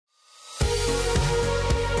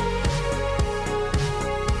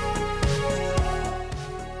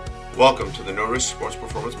Welcome to the No Risk Sports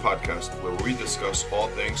Performance Podcast, where we discuss all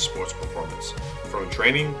things sports performance, from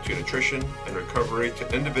training to nutrition and recovery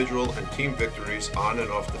to individual and team victories on and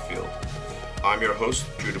off the field. I'm your host,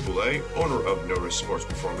 Judah Boulay, owner of No Risk Sports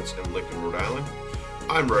Performance in Lincoln, Rhode Island.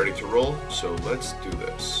 I'm ready to roll, so let's do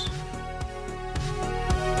this.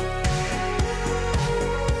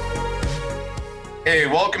 Hey,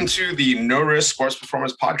 welcome to the No Risk Sports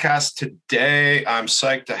Performance Podcast. Today, I'm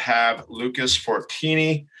psyched to have Lucas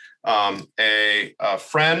Fortini, a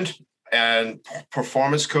friend and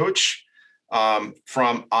performance coach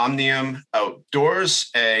from Omnium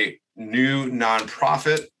Outdoors, a new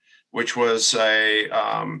nonprofit, which was a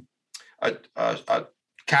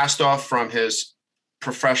cast off from his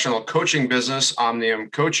professional coaching business,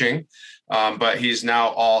 Omnium Coaching, but he's now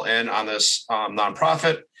all in on this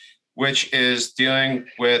nonprofit, which is dealing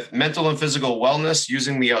with mental and physical wellness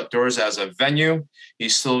using the outdoors as a venue.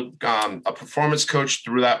 He's still a performance coach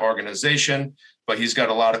through that organization, but he's got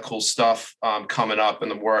a lot of cool stuff coming up in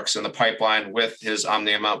the works in the pipeline with his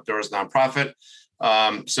Omnium Outdoors nonprofit.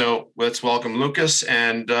 So let's welcome Lucas.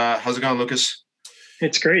 And how's it going, Lucas?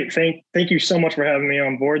 It's great. Thank you so much for having me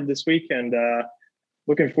on board this week, and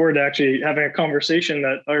looking forward to actually having a conversation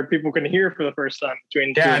that other people can hear for the first time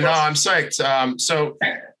between two of us. I'm psyched. So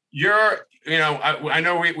I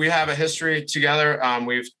know we have a history together.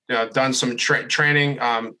 We've done some training,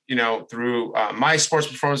 through my sports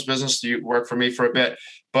performance business. You worked for me for a bit,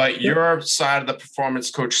 but your side of the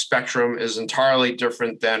performance coach spectrum is entirely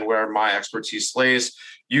different than where my expertise lays.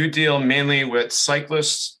 You deal mainly with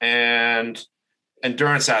cyclists and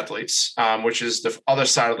endurance athletes, which is the other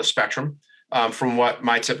side of the spectrum. From what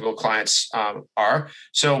my typical clients are.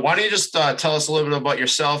 So why don't you just tell us a little bit about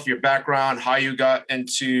yourself, your background, how you got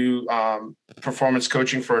into performance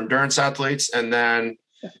coaching for endurance athletes, and then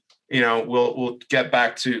we'll get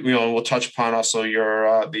back to we'll touch upon also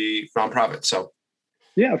your the nonprofit. So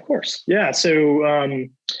yeah, of course. Yeah, so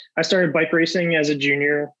I started bike racing as a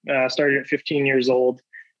junior. Started at 15 years old,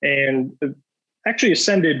 and actually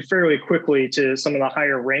ascended fairly quickly to some of the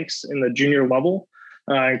higher ranks in the junior level.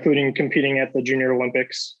 Including competing at the Junior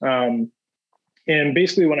Olympics. And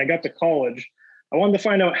basically, when I got to college, I wanted to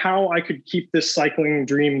find out how I could keep this cycling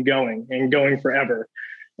dream going and going forever.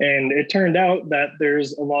 And it turned out that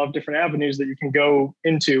there's a lot of different avenues that you can go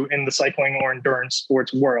into in the cycling or endurance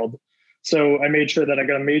sports world. So I made sure that I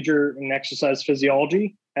got a major in exercise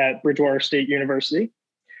physiology at Bridgewater State University.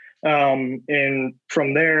 And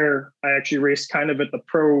from there, I actually raced kind of at the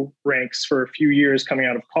pro ranks for a few years coming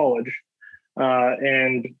out of college.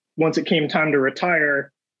 And once it came time to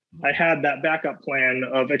retire, I had that backup plan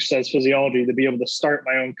of exercise physiology to be able to start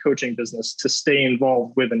my own coaching business to stay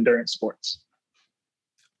involved with endurance sports.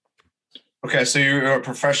 Okay, so you're a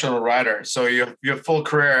professional rider. So you have full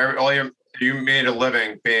career. You made a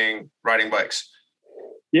living riding bikes.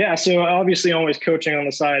 Yeah, so obviously always coaching on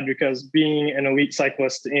the side because being an elite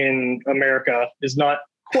cyclist in America is not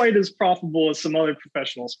quite as profitable as some other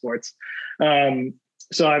professional sports.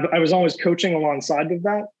 So I was always coaching alongside of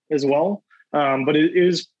that as well. But it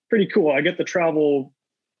is pretty cool. I get to travel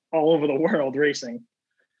all over the world racing.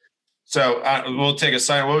 So we'll take a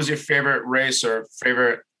second. What was your favorite race or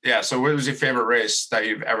favorite? Yeah. So what was your favorite race that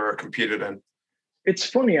you've ever competed in? It's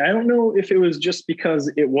funny. I don't know if it was just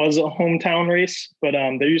because it was a hometown race, but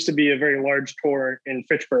there used to be a very large tour in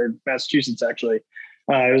Fitchburg, Massachusetts, actually.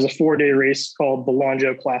 It was a 4-day race called the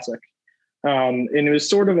Lonjo Classic. And it was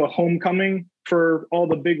sort of a homecoming for all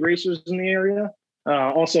the big racers in the area.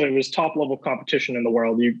 Also, it was top level competition in the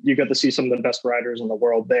world. You got to see some of the best riders in the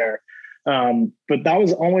world there. But that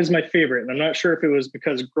was always my favorite. And I'm not sure if it was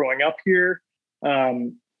because growing up here,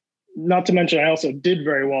 not to mention I also did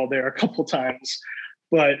very well there a couple times,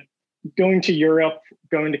 but going to Europe,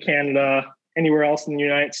 going to Canada, anywhere else in the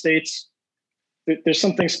United States, there's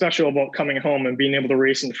something special about coming home and being able to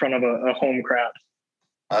race in front of a home crowd.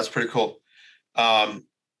 That's pretty cool.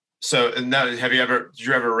 So now, did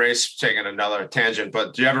you ever race, taking another tangent,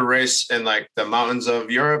 but do you ever race in like the mountains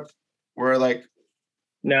of Europe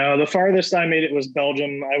No, the farthest I made it was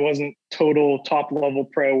Belgium. I wasn't total top level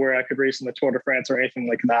pro where I could race in the Tour de France or anything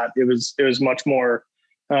like that. It was much more,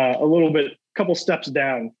 a couple steps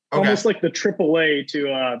down, almost like the AAA to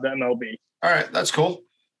the MLB. All right. That's cool.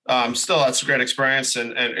 Still, that's a great experience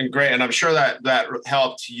and great. And I'm sure that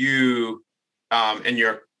helped you in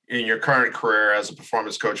your current career as a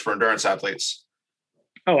performance coach for endurance athletes.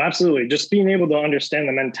 Oh, absolutely. Just being able to understand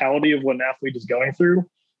the mentality of what an athlete is going through.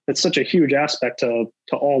 It's such a huge aspect to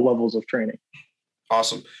all levels of training.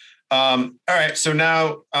 Awesome. All right. So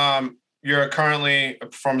now you're currently a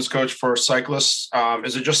performance coach for cyclists.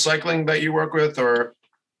 Is it just cycling that you work with or?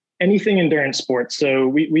 anything endurance sports. So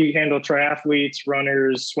we handle triathletes,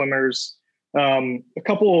 runners, swimmers, a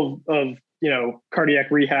couple of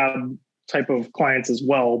cardiac rehab type of clients as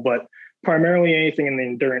well, but primarily anything in the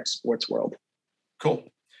endurance sports world. Cool.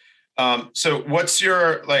 So what's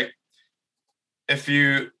your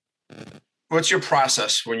what's your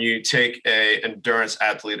process when you take a endurance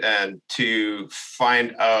athlete and to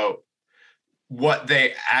find out what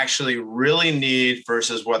they actually really need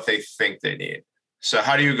versus what they think they need? So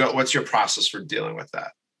how do you go? What's your process for dealing with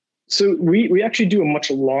that? So we actually do a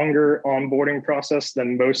much longer onboarding process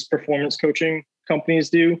than most performance coaching companies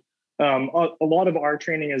do. A lot of our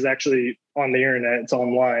training is actually on the internet. It's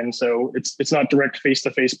online. So it's not direct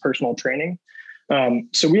face-to-face personal training.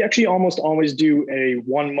 So we actually almost always do a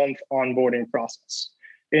 1 month onboarding process.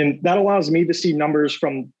 And that allows me to see numbers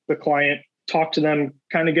from the client, talk to them,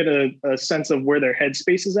 kind of get a sense of where their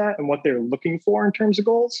headspace is at and what they're looking for in terms of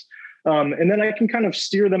goals. And then I can kind of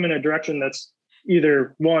steer them in a direction that's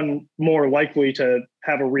either one, more likely to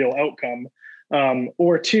have a real outcome,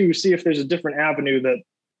 or two, see if there's a different avenue that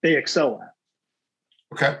they excel at.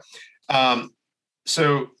 Okay.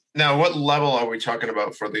 So now what level are we talking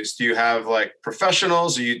about for these? Do you have like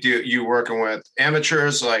professionals? Or you working with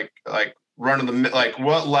amateurs, like running the, like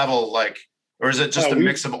what level, or is it just a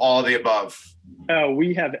mix of all of the above?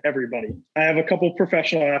 We have everybody. I have a couple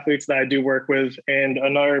professional athletes that I do work with, and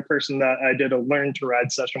another person that I did a learn to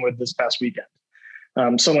ride session with this past weekend.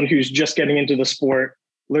 Someone who's just getting into the sport,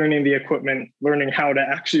 learning the equipment, learning how to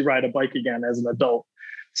actually ride a bike again as an adult.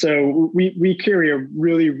 So we carry a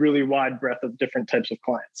really, really wide breadth of different types of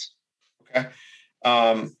clients. Okay.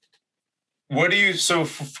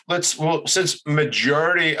 Since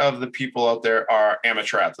majority of the people out there are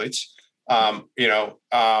amateur athletes,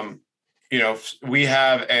 we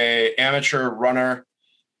have a amateur runner.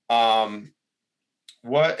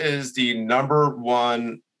 What is the number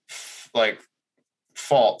one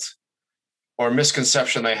fault or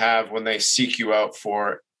misconception they have when they seek you out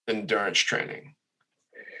for endurance training?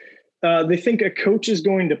 They think a coach is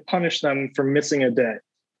going to punish them for missing a day.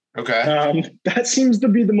 Okay. That seems to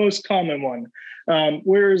be the most common one.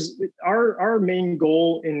 Whereas our main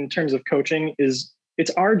goal in terms of coaching is it's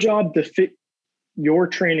our job to fit your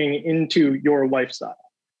training into your lifestyle.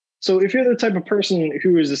 So if you're the type of person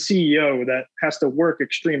who is a CEO that has to work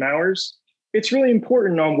extreme hours, it's really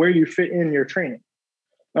important on where you fit in your training.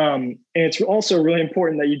 And it's also really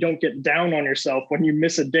important that you don't get down on yourself when you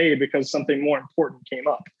miss a day because something more important came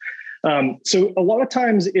up. So a lot of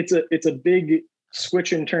times it's a big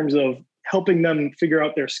switch in terms of helping them figure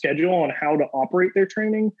out their schedule on how to operate their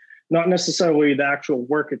training, not necessarily the actual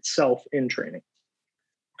work itself in training.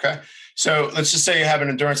 Okay. So let's just say you have an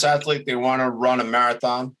endurance athlete, they want to run a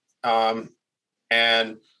marathon,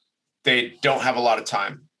 and they don't have a lot of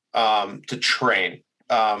time to train.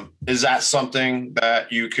 Is that something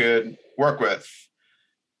that you could work with?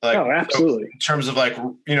 Oh, absolutely. So in terms of I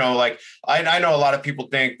know a lot of people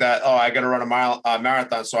think that, I got to run a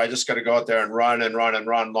marathon, so I just got to go out there and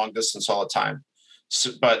run long distance all the time. So,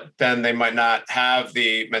 but then they might not have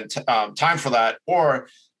the time for that, or,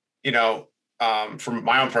 from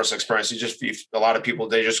my own personal experience, a lot of people,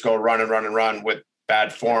 they just go run with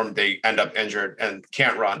bad form. They end up injured and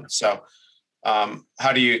can't run. So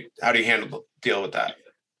how do you deal with that?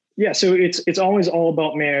 Yeah, so it's always all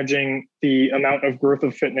about managing the amount of growth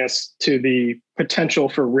of fitness to the potential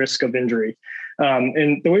for risk of injury.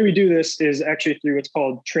 And the way we do this is actually through what's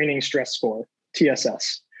called training stress score,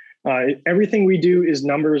 TSS. Everything we do is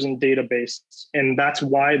numbers and data based, and that's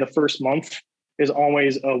why the first month is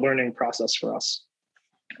always a learning process for us.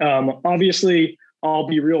 Obviously, I'll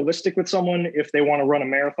be realistic with someone. If they want to run a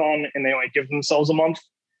marathon and they only give themselves a month,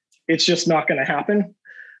 it's just not going to happen.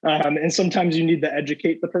 And sometimes you need to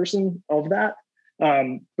educate the person of that.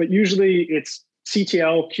 But usually it's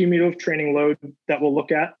CTL, cumulative training load, that we'll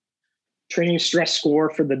look at, training stress score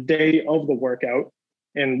for the day of the workout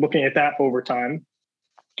and looking at that over time.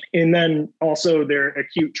 And then also their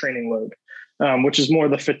acute training load, which is more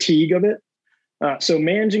the fatigue of it. So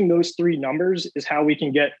managing those three numbers is how we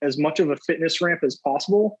can get as much of a fitness ramp as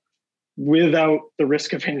possible without the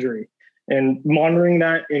risk of injury. And monitoring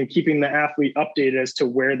that and keeping the athlete updated as to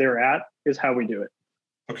where they're at is how we do it.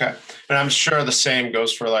 Okay. And I'm sure the same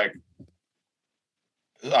goes for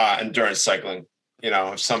endurance cycling.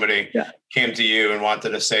 If somebody came to you and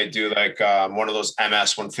wanted to do one of those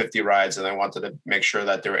MS 150 rides, and they wanted to make sure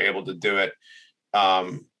that they were able to do it,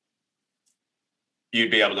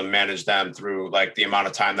 you'd be able to manage them through the amount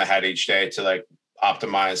of time they had each day to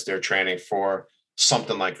optimize their training for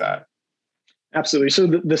something like that. Absolutely. So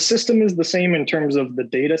the system is the same in terms of the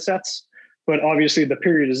data sets. but obviously the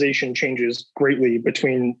periodization changes greatly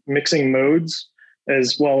between mixing modes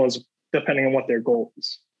as well as depending on what their goal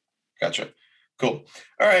is. Gotcha. Cool.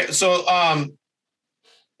 All right. So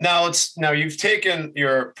now you've taken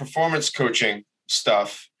your performance coaching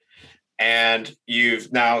stuff and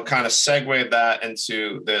you've now kind of segued that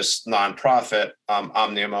into this nonprofit,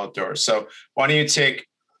 Omnium Outdoors. So why don't you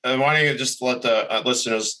just let the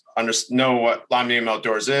listeners know what Omnium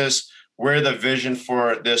Outdoors is, where the vision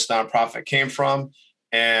for this nonprofit came from,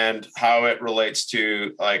 and how it relates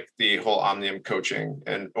to like the whole Omnium coaching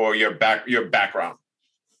or your background.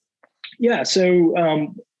 Yeah.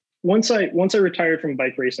 So once I retired from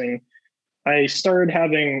bike racing, I started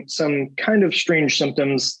having some kind of strange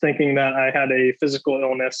symptoms, thinking that I had a physical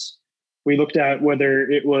illness. We looked at whether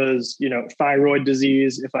it was, thyroid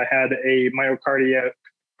disease, if I had a myocardial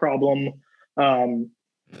problem,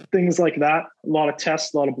 things like that. A lot of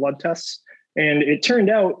tests, a lot of blood tests. And it turned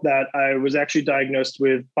out that I was actually diagnosed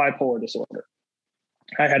with bipolar disorder.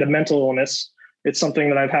 I had a mental illness. It's something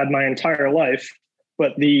that I've had my entire life,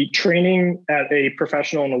 but the training at a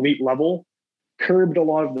professional and elite level curbed a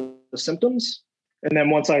lot of the symptoms. And then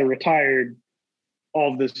once I retired,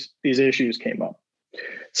 all of these issues came up.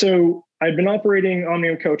 So I'd been operating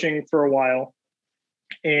Omnium Coaching for a while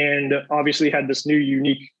and obviously had this new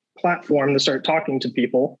unique platform to start talking to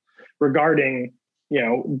people regarding,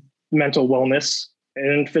 mental wellness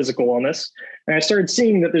and physical wellness. And I started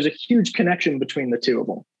seeing that there's a huge connection between the two of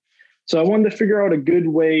them. So I wanted to figure out a good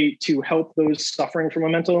way to help those suffering from a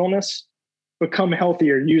mental illness become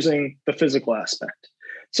healthier using the physical aspect.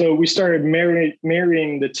 So we started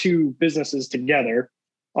marrying the two businesses together,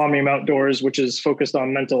 Omnium Outdoors, which is focused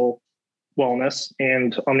on mental wellness,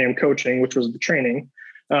 and Omnium Coaching, which was the training.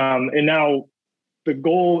 And now the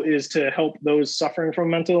goal is to help those suffering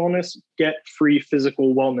from mental illness get free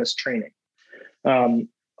physical wellness training.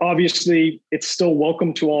 Obviously, it's still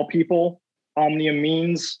welcome to all people. Omnium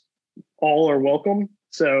means all are welcome.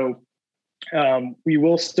 So we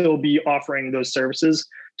will still be offering those services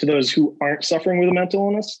to those who aren't suffering with a mental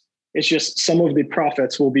illness. It's just some of the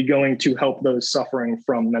profits will be going to help those suffering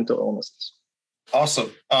from mental illnesses.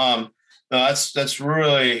 Awesome. No, that's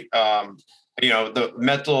really, the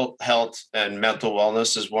mental health and mental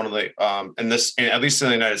wellness is one of the, at least in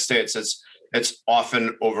the United States, it's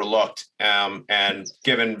often overlooked and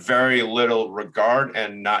given very little regard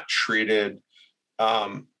and not treated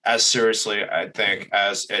as seriously, I think,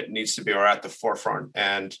 as it needs to be, or at the forefront.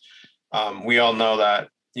 And we all know that,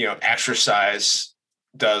 exercise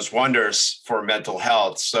does wonders for mental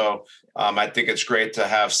health. So I think it's great to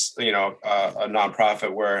have, a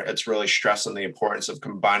nonprofit where it's really stressing the importance of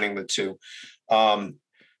combining the two.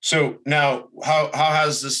 So now how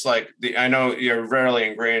has this, I know you're very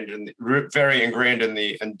ingrained in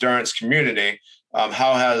the endurance community.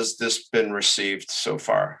 How has this been received so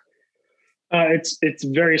far? It's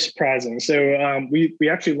very surprising. So we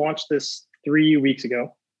actually launched this 3 weeks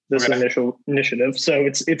ago, initial initiative. So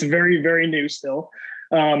it's very, very new still.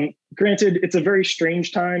 Granted, it's a very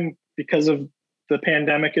strange time because of the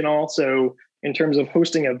pandemic and all. So in terms of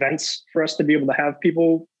hosting events for us to be able to have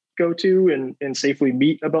people go to and safely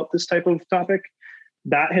meet about this type of topic,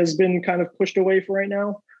 that has been kind of pushed away for right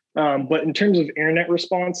now. But in terms of internet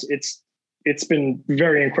response, it's been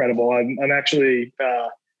very incredible. I'm actually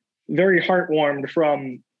very heartwarmed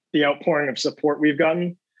from the outpouring of support we've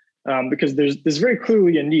gotten because there's very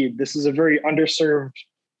clearly a need. This is a very underserved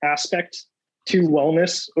aspect to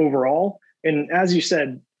wellness overall. And as you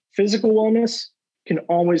said, physical wellness can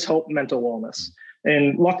always help mental wellness.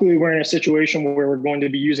 And luckily, we're in a situation where we're going to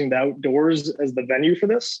be using the outdoors as the venue for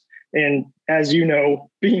this. And as you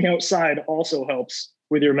know, being outside also helps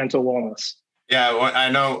with your mental wellness. Yeah, well, I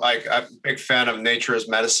know, I'm a big fan of nature as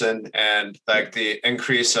medicine, and the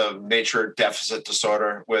increase of nature deficit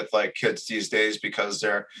disorder with kids these days because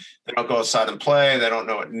they don't go outside and play. They don't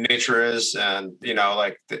know what nature is. And,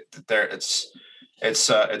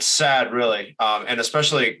 it's sad, really. And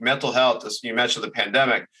especially mental health, as you mentioned, the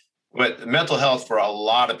pandemic, but mental health for a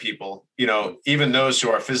lot of people, even those who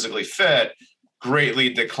are physically fit,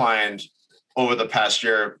 greatly declined over the past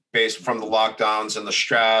year based from the lockdowns and the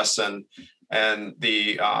stress and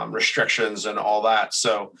the restrictions and all that.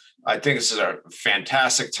 So I think this is a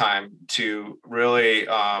fantastic time to really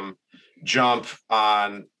jump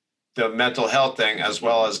on the mental health thing as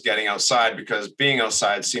well as getting outside, because being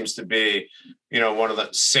outside seems to be, one of the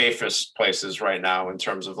safest places right now in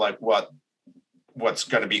terms of what's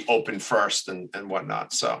going to be open first and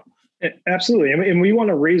whatnot. So absolutely. And we want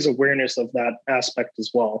to raise awareness of that aspect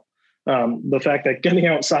as well. The fact that getting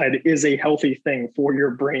outside is a healthy thing for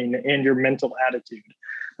your brain and your mental attitude.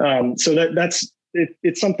 So that's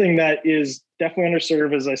it's something that is definitely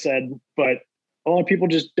underserved, as I said, but a lot of people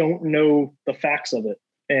just don't know the facts of it.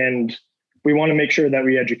 And we want to make sure that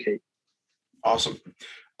we educate. Awesome.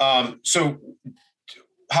 So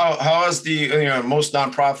how is the, most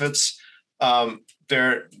nonprofits,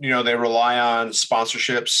 they rely on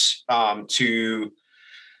sponsorships to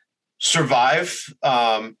survive,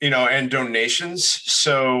 and donations.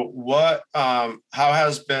 So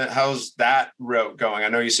how's that route going? I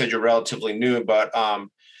know you said you're relatively new, but,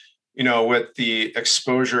 with the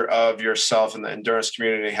exposure of yourself in the endurance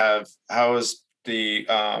community, how has the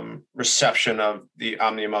reception of the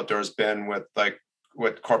Omnium Outdoors been with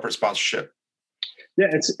corporate sponsorship? Yeah,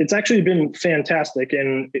 it's actually been fantastic.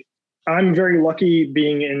 And I'm very lucky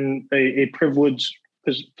being in a privileged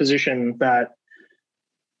position that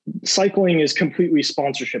cycling is completely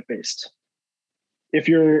sponsorship based. If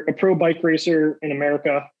you're a pro bike racer in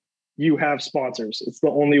America, you have sponsors. It's the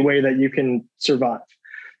only way that you can survive.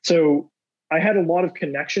 So I had a lot of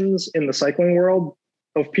connections in the cycling world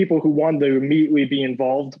of people who wanted to immediately be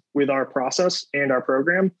involved with our process and our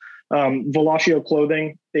program. Velocio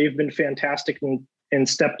Clothing, they've been fantastic and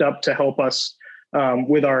stepped up to help us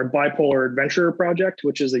with our Bipolar Adventure project,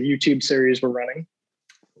 which is a YouTube series we're running.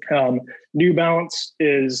 New Balance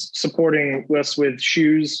is supporting us with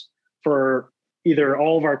shoes for either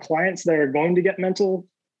all of our clients that are going to get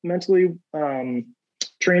mentally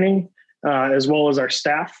training, as well as our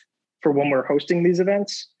staff for when we're hosting these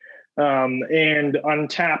events. And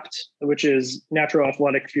Untapped, which is natural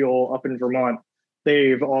athletic fuel up in Vermont,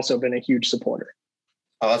 they've also been a huge supporter.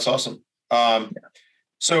 Oh, that's awesome.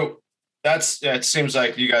 So it seems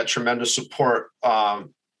like you got tremendous support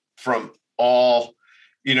from all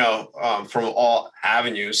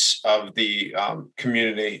avenues of the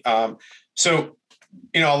community. So,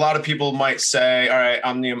 a lot of people might say, all right,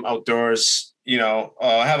 Omnium Outdoors,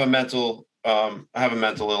 I have a mental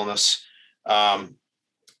illness,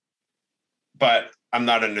 but I'm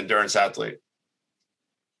not an endurance athlete.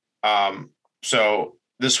 So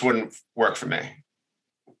this wouldn't work for me.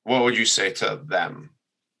 What would you say to them?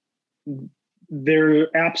 There are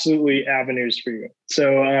absolutely avenues for you.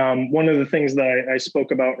 So one of the things that I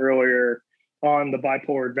spoke about earlier on the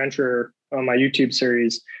Bipolar Adventure on my YouTube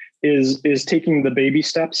series is taking the baby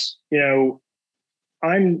steps.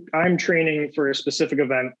 I'm training for a specific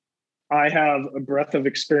event. I have a breadth of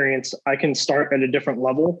experience. I can start at a different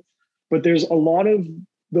level, but there's a lot of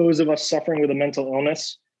those of us suffering with a mental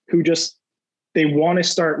illness who they want to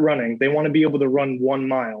start running. They want to be able to run 1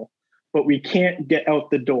 mile, but we can't get out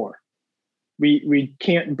the door. We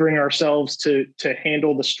can't bring ourselves to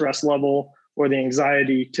handle the stress level or the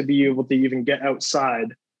anxiety to be able to even get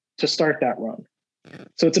outside to start that run.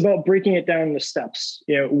 So it's about breaking it down into steps.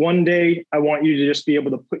 One day I want you to just be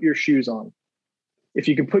able to put your shoes on. If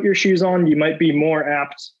you can put your shoes on, you might be more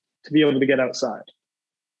apt to be able to get outside.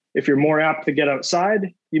 If you're more apt to get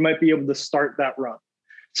outside, you might be able to start that run.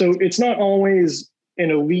 So it's not always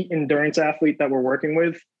an elite endurance athlete that we're working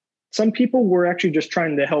with. Some people we're actually just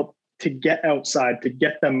trying to help to get outside, to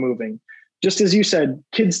get them moving. Just as you said,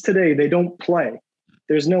 kids today, they don't play.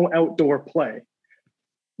 There's no outdoor play.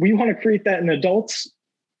 We want to create that in adults,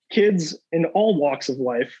 kids in all walks of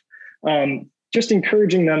life, just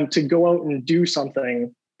encouraging them to go out and do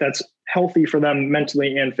something that's healthy for them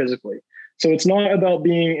mentally and physically. So it's not about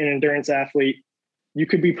being an endurance athlete. You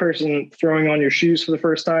could be a person throwing on your shoes for the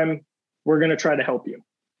first time. We're going to try to help you.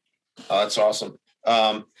 Oh, that's awesome.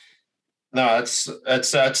 No, that's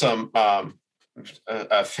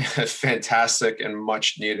a fantastic and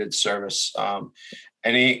much needed service.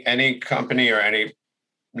 Any company or any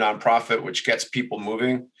nonprofit which gets people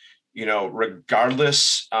moving,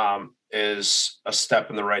 regardless, is a step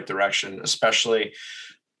in the right direction, especially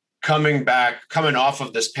coming off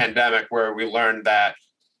of this pandemic where we learned that,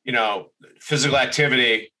 physical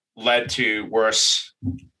activity led to worse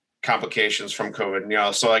complications from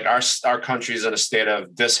COVID. So like our country's in a state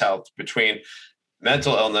of dishealth between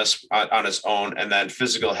mental illness on its own and then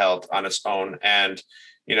physical health on its own. And,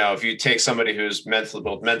 if you take somebody who's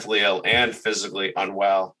both mentally ill and physically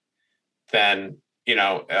unwell, then,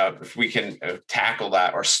 if we can tackle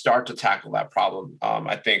that or start to tackle that problem,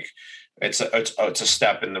 I think it's a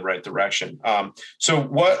step in the right direction. So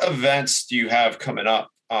what events do you have coming up?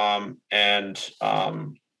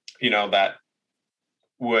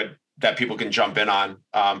 That people can jump in on.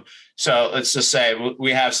 So let's just say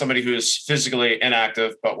we have somebody who's physically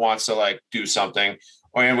inactive, but wants to do something.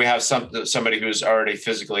 And we have somebody who's already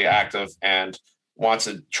physically active and wants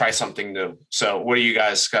to try something new. So what do you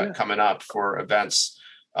guys got coming up for events?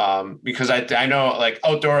 Because I know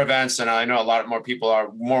outdoor events, and I know a lot more people are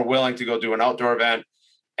more willing to go do an outdoor event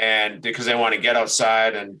and because they want to get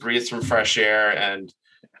outside and breathe some fresh air and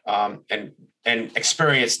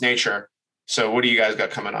experience nature. So what do you guys got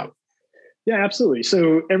coming up? Yeah, absolutely.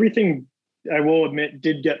 So everything, I will admit,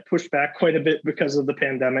 did get pushed back quite a bit because of the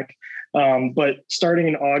pandemic. But starting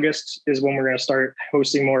in August is when we're going to start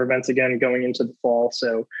hosting more events again, going into the fall.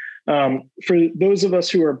 So for those of us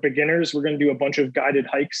who are beginners, we're going to do a bunch of guided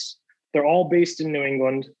hikes. They're all based in New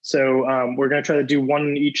England. So we're going to try to do one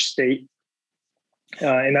in each state.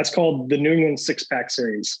 And that's called the New England Six Pack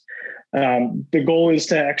Series. The goal is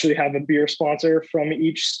to actually have a beer sponsor from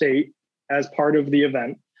each state as part of the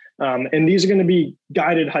event. And these are going to be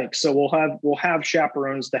guided hikes. So we'll have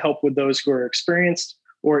chaperones to help with those who are experienced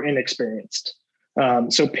or inexperienced.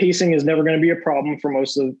 So pacing is never going to be a problem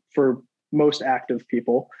for most active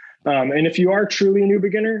people. And if you are truly a new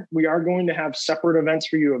beginner, we are going to have separate events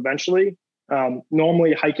for you eventually,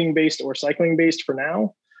 normally hiking based or cycling based for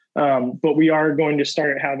now. But we are going to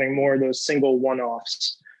start having more of those single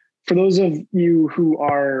one-offs. For those of you who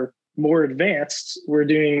are more advanced, we're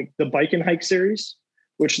doing the bike and hike series,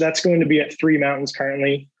 which that's going to be at 3 mountains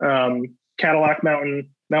currently, Cadillac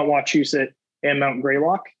Mountain, Mount Wachusett, and Mount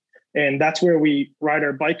Greylock. And that's where we ride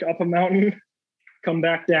our bike up a mountain, come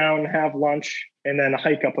back down, have lunch, and then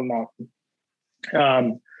hike up a mountain.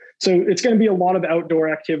 So it's going to be a lot of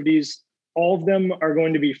outdoor activities. All of them are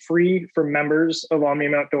going to be free for members of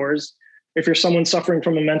Omnium Outdoors. If you're someone suffering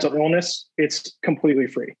from a mental illness, it's completely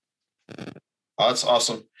free. Oh, that's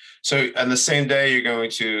awesome. So on the same day, you're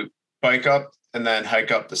going to bike up and then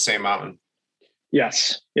hike up the same mountain.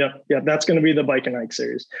 Yes. Yep. That's going to be the bike and hike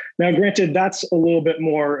series. Now, granted, that's a little bit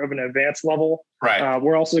more of an advanced level. Right.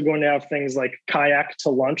 We're also going to have things like kayak to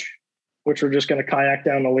lunch, which we're just going to kayak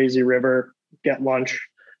down the lazy river, get lunch.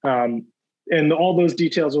 And all those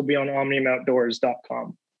details will be on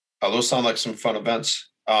omniumoutdoors.com. Oh, those sound like some fun events.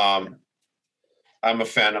 I'm a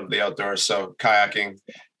fan of the outdoors, so kayaking,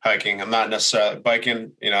 hiking. I'm not necessarily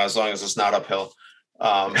biking, as long as it's not uphill.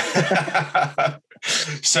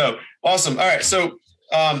 So awesome. All right. So,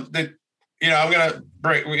 I'm going to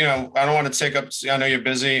break, I don't want to take up, I know you're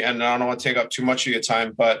busy and I don't want to take up too much of your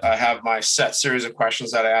time, but I have my set series of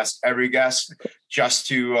questions that I ask every guest just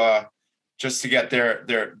to get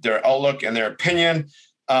their outlook and their opinion.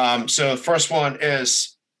 So the first one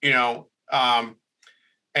is,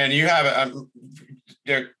 and you have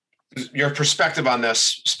your perspective on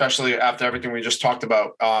this, especially after everything we just talked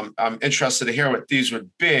about. I'm interested to hear what these would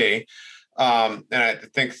be. And I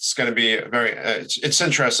think it's going to be it's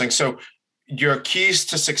interesting. So your keys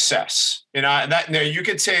to success, you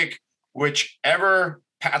could take whichever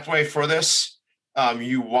pathway for this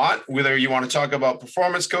you want, whether you want to talk about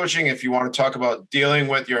performance coaching, if you want to talk about dealing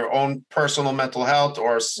with your own personal mental health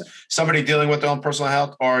or somebody dealing with their own personal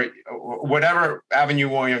health, or whatever avenue you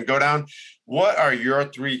want to go down. What are your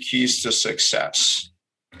 3 keys to success?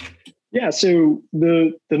 Yeah, so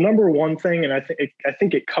the number one thing, and I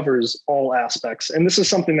think it covers all aspects, and this is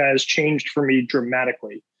something that has changed for me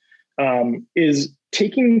dramatically, is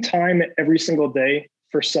taking time every single day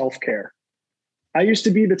for self-care. I used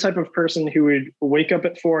to be the type of person who would wake up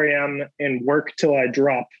at 4 a.m. and work till I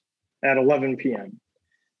drop at 11 p.m.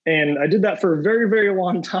 And I did that for a very, very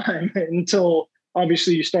long time until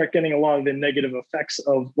obviously you start getting a lot of the negative effects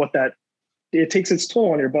of it takes its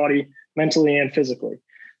toll on your body mentally and physically.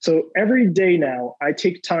 So every day now I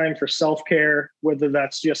take time for self-care, whether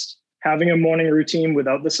that's just having a morning routine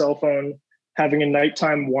without the cell phone, having a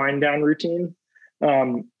nighttime wind down routine.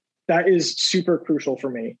 That is super crucial for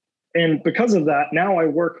me. And because of that, now I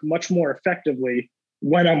work much more effectively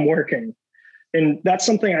when I'm working. And that's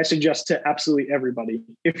something I suggest to absolutely everybody.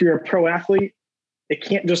 If you're a pro athlete, it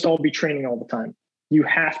can't just all be training all the time. You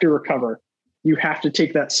have to recover. You have to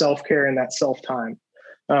take that self-care and that self-time.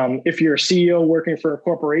 If you're a CEO working for a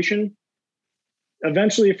corporation,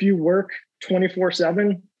 eventually if you work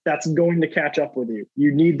 24/7, that's going to catch up with you.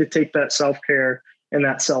 You need to take that self-care and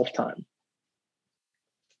that self-time.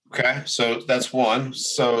 Okay, so that's 1.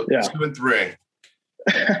 So yeah. 2 and 3.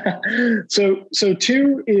 So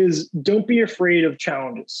 2 is don't be afraid of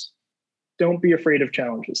challenges. Don't be afraid of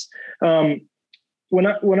challenges.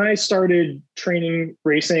 When I started training,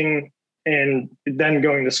 racing, and then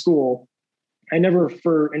going to school, I never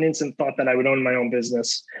for an instant thought that I would own my own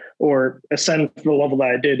business or ascend to the level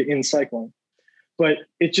that I did in cycling. But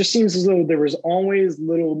it just seems as though there was always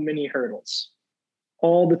little mini hurdles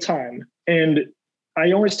all the time. And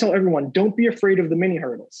I always tell everyone, don't be afraid of the mini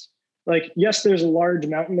hurdles. Like, yes, there's a large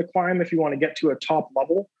mountain to climb if you want to get to a top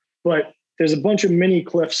level, but there's a bunch of mini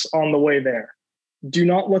cliffs on the way there. Do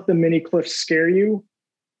not let the mini cliffs scare you.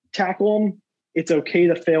 Tackle them. It's okay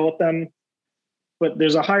to fail at them. but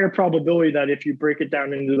there's a higher probability that if you break it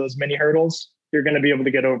down into those mini hurdles, you're going to be able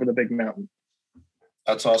to get over the big mountain.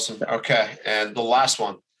 That's awesome. Okay. And the last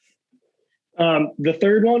one. The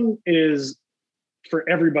third one is for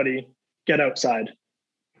everybody: get outside.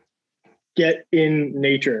 Get in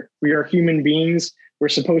nature. We are human beings. We're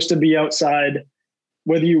supposed to be outside,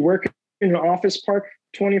 whether you work in an office park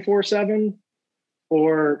 24/7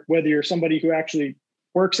 or whether you're somebody who actually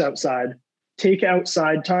works outside. Take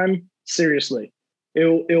outside time seriously.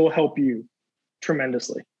 It'll help you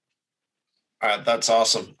tremendously. That's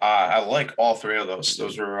awesome. I like all three of those.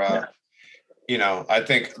 Those were, I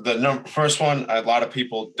think the first one, a lot of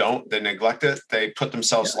people they neglect it. They put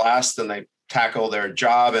themselves last, and they tackle their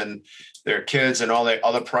job and their kids and all the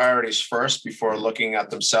other priorities first before looking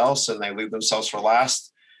at themselves, and they leave themselves for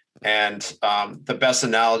last. And the best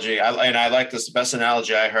analogy, I like this, the best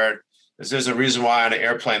analogy I heard is there's a reason why on an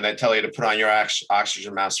airplane they tell you to put on your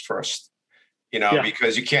oxygen mask first,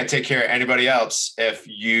 because you can't take care of anybody else if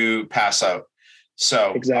you pass out.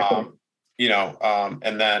 So, exactly.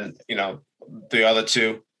 And then, the other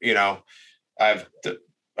two,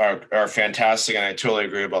 are fantastic. And I totally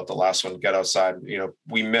agree about the last one, get outside.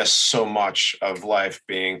 We miss so much of life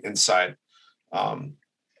being inside.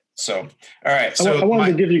 So, all right. So I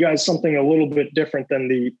wanted to give you guys something a little bit different than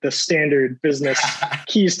the standard business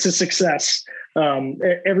keys to success.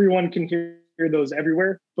 Everyone can hear those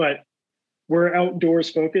everywhere, but we're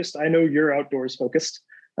outdoors focused. I know you're outdoors focused.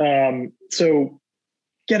 So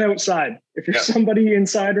get outside. If you're somebody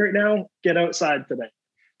inside right now, get outside today.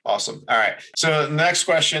 Awesome. All right. So the next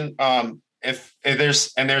question, if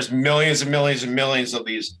there's millions and millions and millions of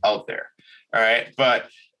these out there. All right. But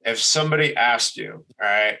if somebody asked you, all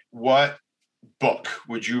right, what book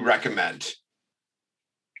would you recommend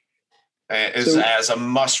as a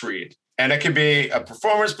must read? And it could be a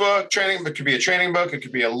performance book, training, it could be a training book. It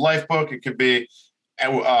could be a life book. It could be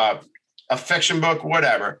a fiction book,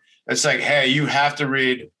 whatever. It's like, hey, you have to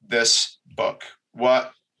read this book.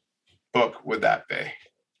 What book would that be?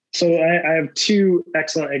 So I have two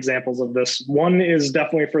excellent examples of this. One is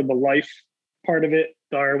definitely for the life part of it.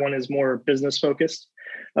 The other one is more business focused.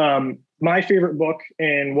 My favorite book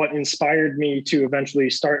and what inspired me to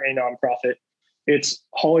eventually start a nonprofit, it's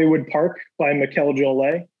Hollywood Park by Mikel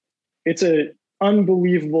Jollé. It's an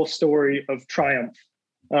unbelievable story of triumph.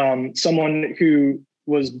 Someone who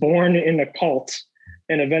was born in a cult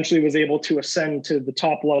and eventually was able to ascend to the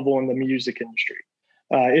top level in the music industry.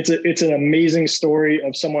 It's an amazing story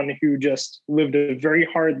of someone who just lived a very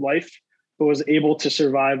hard life, but was able to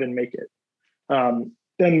survive and make it.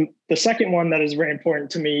 Then the second one that is very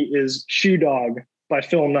important to me is Shoe Dog by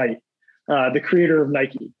Phil Knight, the creator of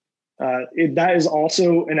Nike. That is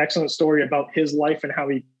also an excellent story about his life and how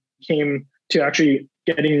he came to actually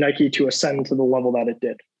getting Nike to ascend to the level that it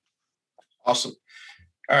did. Awesome.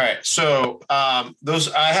 All right. So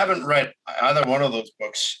those, I haven't read either one of those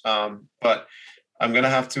books, but I'm going to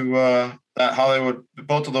have to, that Hollywood,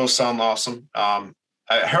 both of those sound awesome. I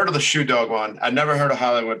heard of the Shoe Dog one. I never heard of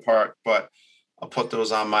Hollywood Park, but I'll put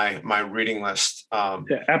those on my reading list.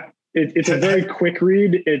 It's a very quick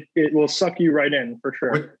read. It will suck you right in for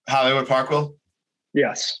sure. Hollywood Park will?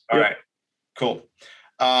 Yes. All right. Cool.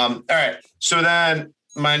 All right. So then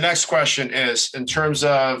my next question is, in terms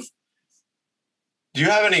of, do you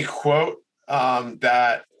have any quote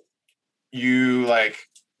that you like,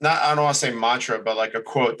 I don't want to say mantra, but like a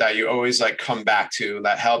quote that you always like come back to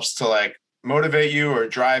that helps to like motivate you or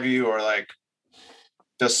drive you or like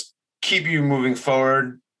just keep you moving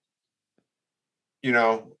forward,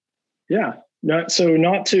 Yeah. Not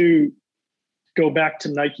to go back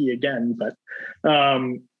to Nike again, but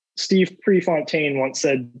Steve Prefontaine once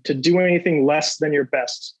said, to do anything less than your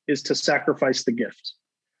best is to sacrifice the gift.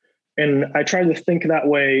 And I try to think that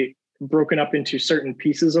way, broken up into certain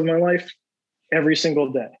pieces of my life every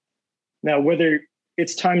single day. Now, whether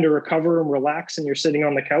it's time to recover and relax and you're sitting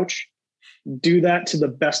on the couch, do that to the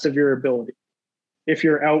best of your ability. If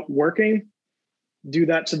you're out working, do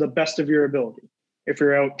that to the best of your ability. If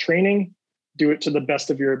you're out training, do it to the best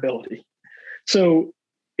of your ability. So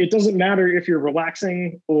it doesn't matter if you're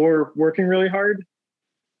relaxing or working really hard,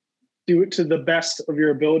 do it to the best of your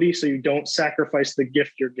ability so you don't sacrifice the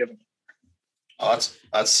gift you're given. Oh,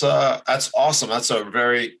 that's awesome. That's a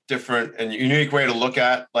very different and unique way to look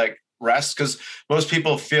at like rest, because most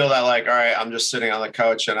people feel that like, all right, I'm just sitting on the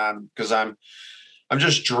couch and I'm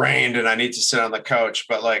just drained and I need to sit on the couch.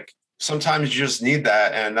 But like sometimes you just need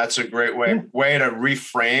that, and that's a great way to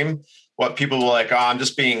reframe what people will like. Oh, I'm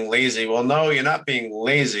just being lazy. Well, no, you're not being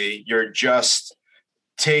lazy. You're just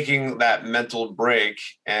taking that mental break.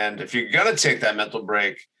 And if you're gonna take that mental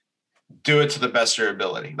break, do it to the best of your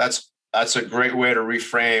ability. That's That's a great way to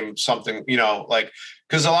reframe something, like,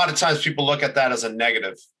 because a lot of times people look at that as a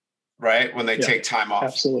negative, right? When they take time off.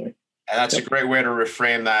 Absolutely. And that's a great way to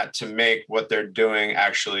reframe that to make what they're doing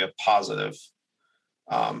actually a positive.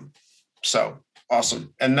 So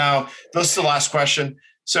awesome. And now this is the last question.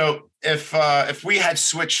 So if we had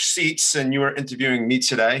switched seats and you were interviewing me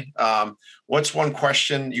today, what's one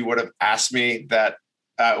question you would have asked me that,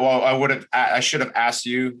 I should have asked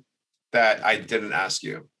you that I didn't ask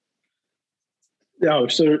you? No,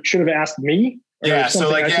 so should have asked me? Yeah.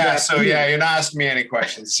 So you're not asking me any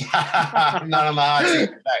questions. I'm not on the hot seat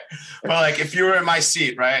today. But like, if you were in my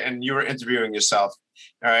seat, right, and you were interviewing yourself,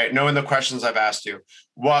 all right, knowing the questions I've asked you,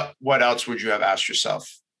 what else would you have asked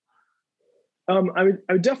yourself? I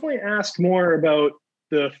would definitely ask more about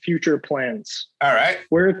the future plans. All right.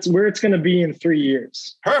 Where it's going to be in 3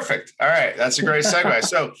 years. Perfect. All right. That's a great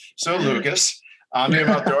segue. So Lucas, Omnium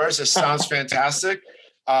Outdoors, this sounds fantastic.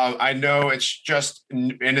 I know it's just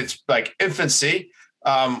in its like infancy.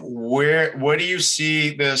 Where do you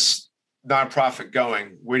see this nonprofit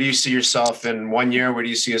going? Where do you see yourself in 1 year? Where do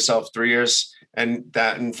you see yourself 3 years and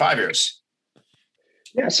that in 5 years?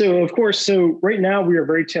 Yeah, so of course, right now we are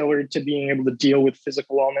very tailored to being able to deal with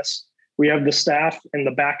physical wellness. We have the staff and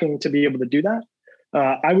the backing to be able to do that.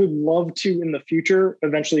 I would love to, in the future,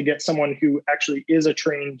 eventually get someone who actually is a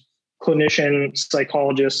trained clinician,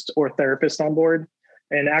 psychologist, or therapist on board,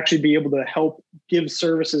 and actually be able to help give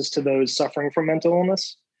services to those suffering from mental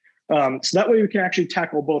illness. So that way we can actually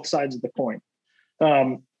tackle both sides of the coin.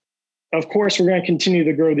 Of course, we're going to continue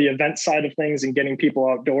to grow the event side of things and getting people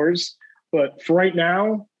outdoors. But for right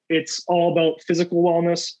now, it's all about physical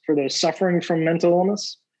wellness for those suffering from mental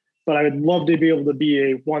illness. But I would love to be able to be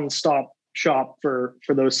a one-stop shop for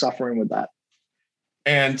those suffering with that.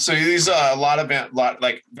 And so these are a lot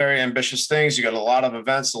like very ambitious things. You got a lot of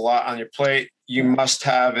events, a lot on your plate. You must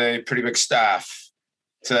have a pretty big staff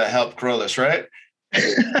to help grow this, right?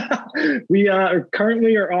 We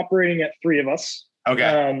currently are operating at 3 of us.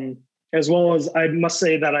 Okay. As well as I must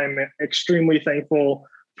say that I'm extremely thankful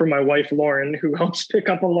for my wife, Lauren, who helps pick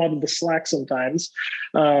up a lot of the slack sometimes.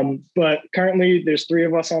 But currently there's 3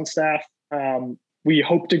 of us on staff. We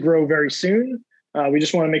hope to grow very soon. We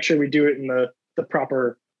just want to make sure we do it in the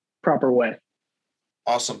proper way.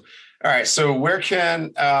 Awesome. All right. So where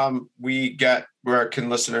can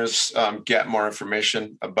listeners get more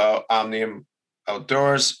information about Omnium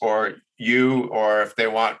Outdoors or you, or if they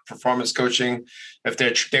want performance coaching, if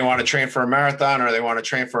they want to train for a marathon or they want to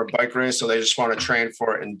train for a bike race, or they just want to train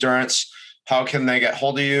for endurance, how can they get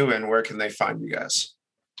hold of you and where can they find you guys?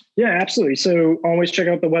 Yeah, absolutely. So always check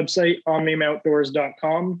out the website,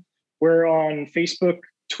 omniumoutdoors.com. We're on Facebook,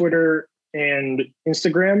 Twitter, and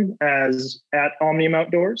Instagram as @Omnium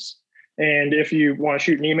Outdoors. And if you want to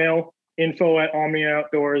shoot an email, info@Omnium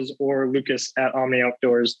Outdoors or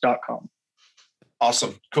lucas@omniumoutdoors.com.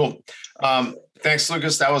 Awesome. Cool. Thanks,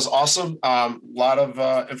 Lucas. That was awesome. A lot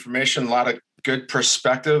of information, a lot of good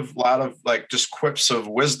perspective, a lot of like just quips of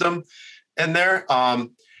wisdom in there.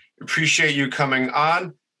 Appreciate you coming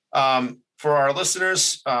on. For our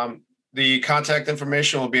listeners, the contact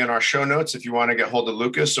information will be in our show notes if you want to get hold of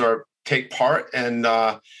Lucas or take part in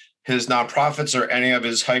his nonprofits or any of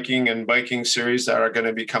his hiking and biking series that are going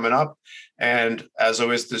to be coming up. And as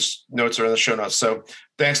always, the notes are in the show notes. So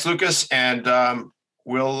thanks, Lucas. And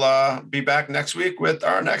we'll be back next week with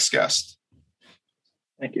our next guest.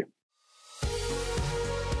 Thank you.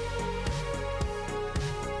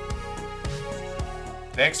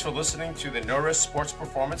 Thanks for listening to the No Risk Sports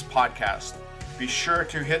Performance Podcast. Be sure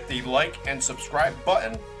to hit the like and subscribe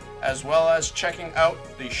button, as well as checking out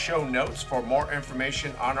the show notes for more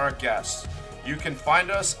information on our guests. You can find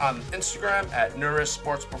us on Instagram at No Risk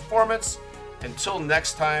Sports Performance. Until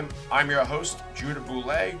next time, I'm your host, Judah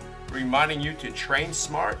Boulay, reminding you to train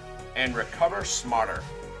smart and recover smarter.